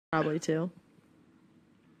probably too.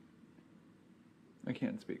 I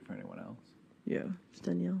can't speak for anyone else. Yeah, it's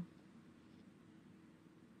Danielle.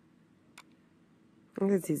 I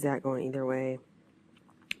could see Zach going either way.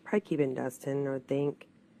 Probably keeping Dustin, I would think.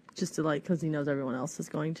 Just to like, because he knows everyone else is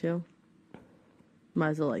going to. Might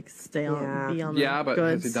as well like stay on, be on the Yeah, but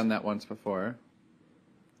goods. has he done that once before?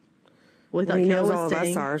 Well, He knows all of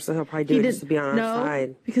us are, so he'll probably do it just to be on our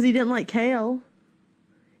side. Because he didn't like Kale.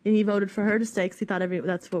 And he voted for her to stay because he thought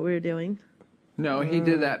that's what we were doing. No, he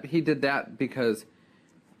did that. He did that because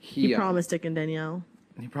he promised Dick and Danielle.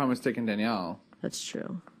 He promised Dick and Danielle. That's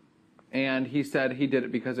true. And he said he did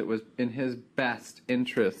it because it was in his best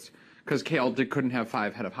interest. Because Kale couldn't have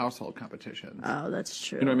 5 head of household competitions. Oh, that's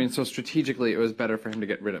true. You know what I mean? So strategically, it was better for him to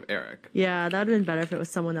get rid of Eric. Yeah, that would have been better if it was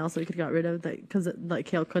someone else that we could have got rid of. Because like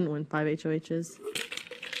Kale couldn't win 5 HOHs.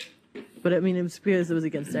 But I mean, it was because it was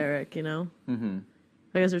against Eric, you know? Mm-hmm.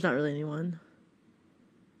 I guess there's not really anyone.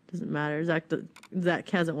 Doesn't matter. Zach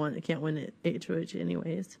hasn't won. Can't win it HOH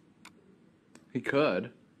anyways. He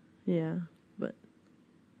could. Yeah, but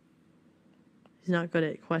he's not good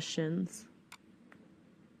at questions.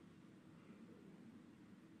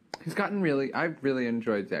 He's gotten I've really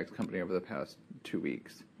enjoyed Zach's company over the past 2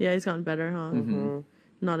 weeks. Yeah, he's gotten better, huh? Mm-hmm.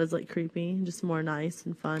 Not as like creepy, just more nice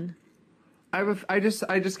and fun. I just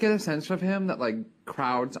get a sense of him that like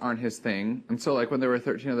crowds aren't his thing, and so like when there were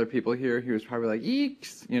 13 other people here, he was probably like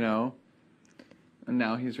eeks, you know. And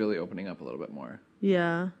now he's really opening up a little bit more.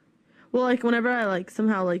 Yeah, well, like whenever I like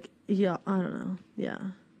somehow like I don't know, yeah.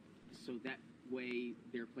 So that way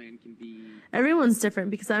their plan can be. Everyone's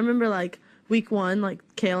different because I remember like week 1, like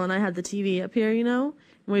Kale and I had the TV up here, you know,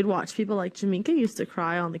 and we'd watch people like Jamaica used to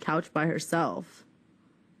cry on the couch by herself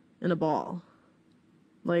in a ball.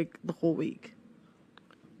 Like, the whole week.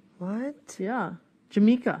 What? Yeah.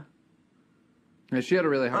 Jamaica. Yeah, she had a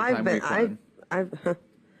really hard time week 1.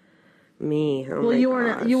 Me. Oh well, you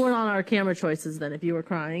weren't on our camera choices then if you were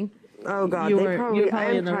crying. Oh, God. You were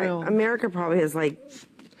probably in the room. America probably has, like,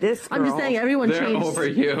 this girl. I'm just saying everyone They're changed. over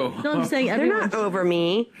you. No, I'm saying everyone. They're not over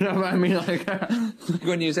me. No, I mean, like,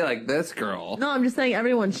 when you say, like, this girl. No, I'm just saying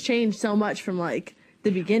everyone's changed so much from, like,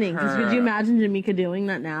 the beginning. Because would you imagine Jamaica doing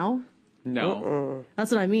that now? No.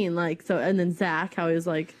 That's what I mean. Like, so, and then Zach, how he was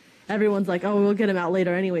like, everyone's like, oh, we'll get him out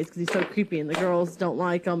later anyways because he's so creepy and the girls don't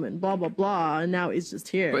like him and blah, blah, blah. And now he's just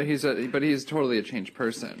here. But he's totally a changed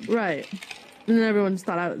person. Right. And then everyone just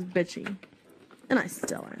thought I was bitchy. And I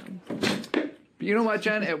still am. But you know what,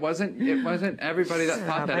 Jen? It wasn't everybody that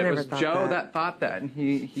thought that. It was Joe that thought that. And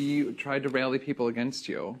he tried to rally people against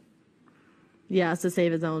you. Yeah, to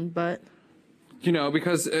save his own butt. You know,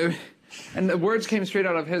 because... and the words came straight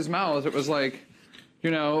out of his mouth. It was like,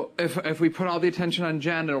 you know, if we put all the attention on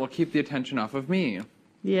Jen, it'll keep the attention off of me.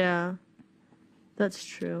 Yeah, that's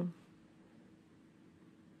true.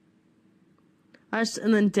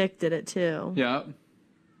 And then Dick did it too. Yeah.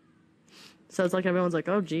 So it's like everyone's like,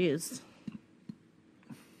 oh, geez.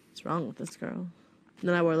 What's wrong with this girl? And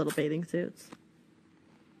then I wore little bathing suits.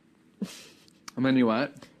 And then you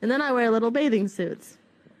what? And then I wear little bathing suits.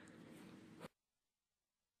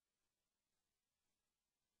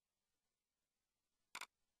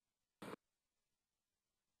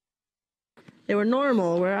 They were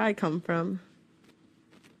normal where I come from.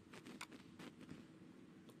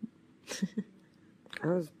 He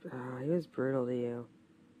was brutal to you.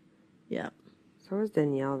 Yeah. So was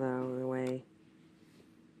Danielle, though, in a way.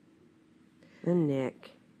 And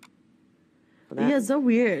Nick. Yeah, it's so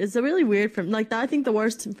weird. It's really weird for like I think the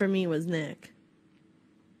worst for me was Nick.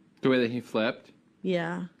 The way that he flipped?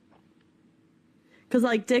 Yeah. Cause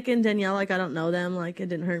like Dick and Danielle, like I don't know them, like it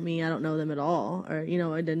didn't hurt me. I don't know them at all, or you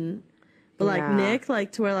know I didn't. But like Nick,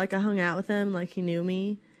 like to where like I hung out with him, like he knew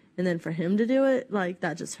me, and then for him to do it, like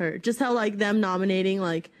that just hurt. Just how like them nominating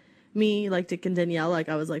like me, like Dick and Danielle, like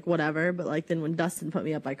I was like whatever, but like then when Dustin put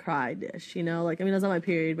me up, I cried, you know, like I mean I was on my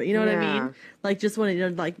period, but you know what I mean, like just when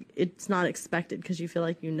it like it's not expected because you feel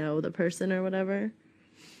like you know the person or whatever.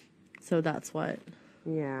 So that's what.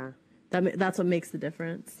 Yeah. That's what makes the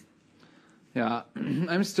difference. Yeah,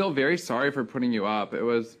 I'm still very sorry for putting you up. It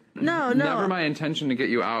was never my intention to get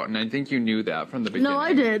you out, and I think you knew that from the beginning. No,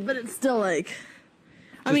 I did, but it's still like,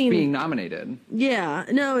 I mean, being nominated. Yeah,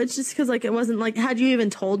 no, it's just because like it wasn't like had you even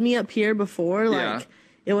told me up here before, like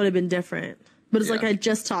it would have been different. But it's like I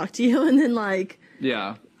just talked to you, and then like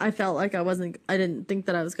I felt like I didn't think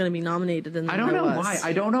that I was going to be nominated, and I don't know why.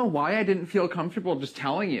 I don't know why I didn't feel comfortable just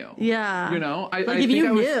telling you. Yeah, you know, I think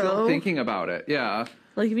I was still thinking about it. Yeah.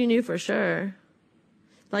 Like, if you knew for sure.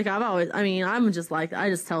 Like, I'm just like, I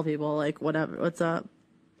just tell people, like, whatever, what's up?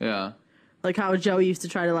 Yeah. Like how Joe used to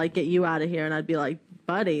try to, like, get you out of here, and I'd be like,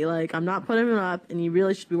 buddy, like, I'm not putting him up, and you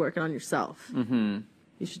really should be working on yourself. Mm-hmm.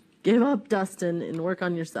 You should give up Dustin and work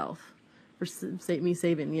on yourself for me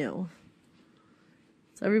saving you.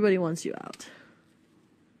 So everybody wants you out.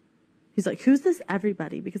 He's like, who's this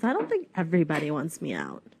everybody? Because I don't think everybody wants me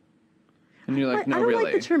out. And you're like, no, I don't really.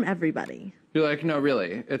 like the term everybody. You're like, no,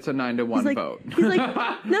 really. It's a 9-to-1 vote. He's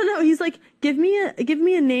like, no. He's like, give me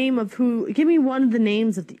a name of who. Give me one of the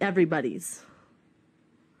names of the everybody's.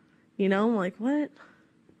 You know, I'm like, what?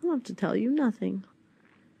 I don't have to tell you nothing.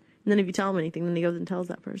 And then if you tell him anything, then he goes and tells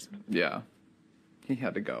that person. Yeah, he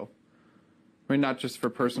had to go. I mean, not just for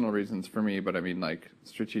personal reasons for me, but I mean, like,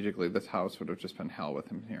 strategically, this house would have just been hell with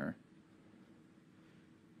him here.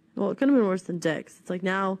 Well, it could have been worse than Dick's. It's like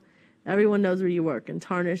now everyone knows where you work and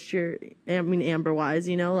tarnished your, Amber wise,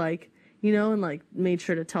 you know, and like made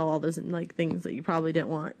sure to tell all those like things that you probably didn't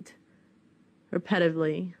want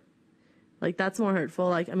repetitively. Like, that's more hurtful.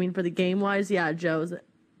 Like, I mean, for the game wise, yeah, Joe's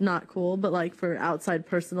not cool, but like for outside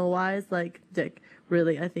personal wise, like Dick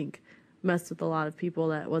really, I think, messed with a lot of people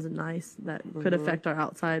that wasn't nice, that could affect our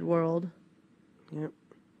outside world. Yep.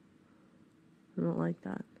 I don't like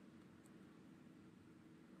that.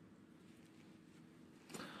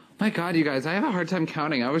 My God, you guys, I have a hard time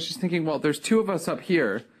counting. I was just thinking, well, there's 2 of us up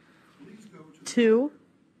here. 2?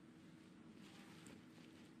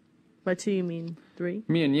 By 2 you mean 3?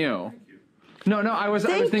 Me and you. No, I was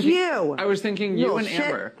thinking you. I was thinking you Little and shit.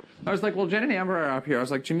 Amber. I was like, well, Jen and Amber are up here. I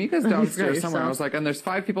was like, Jamaica's downstairs somewhere. I was like, and there's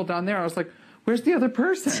 5 people down there. I was like, where's the other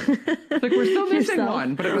person? Like, we're still missing Yourself.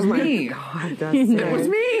 one, but it was me. God, Dustin. It was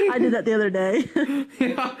me. I did that the other day.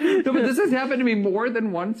 Yeah. No, but this has happened to me more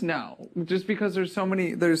than once now. Just because there's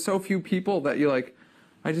so few people that you like,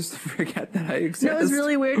 I just forget that I exist. No, it was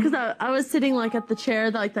really weird because I was sitting like at the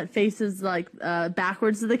chair that faces like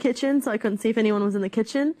backwards to the kitchen, so I couldn't see if anyone was in the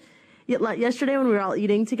kitchen. Yet, like yesterday when we were all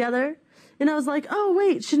eating together, and I was like, oh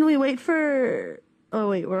wait, shouldn't we wait for? Oh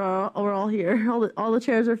wait, we're all here. All the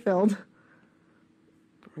chairs are filled.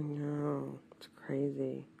 I know. It's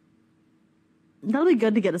crazy. That'll be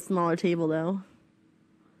good to get a smaller table though,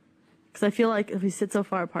 because I feel like if we sit so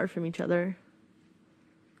far apart from each other,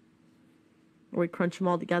 or we crunch them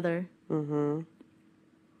all together. Mm-hmm.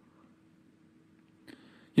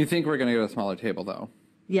 You think we're gonna get a smaller table though?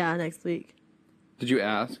 Yeah, next week. Did you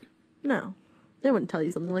ask? No, they wouldn't tell you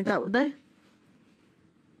something like that, would they?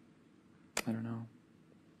 I don't know.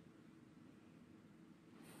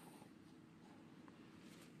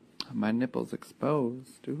 My nipples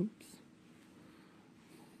exposed. Oops.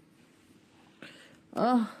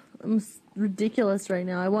 Oh, I'm ridiculous right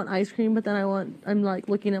now. I want ice cream, but then I'm like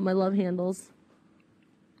looking at my love handles.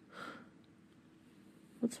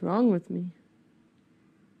 What's wrong with me?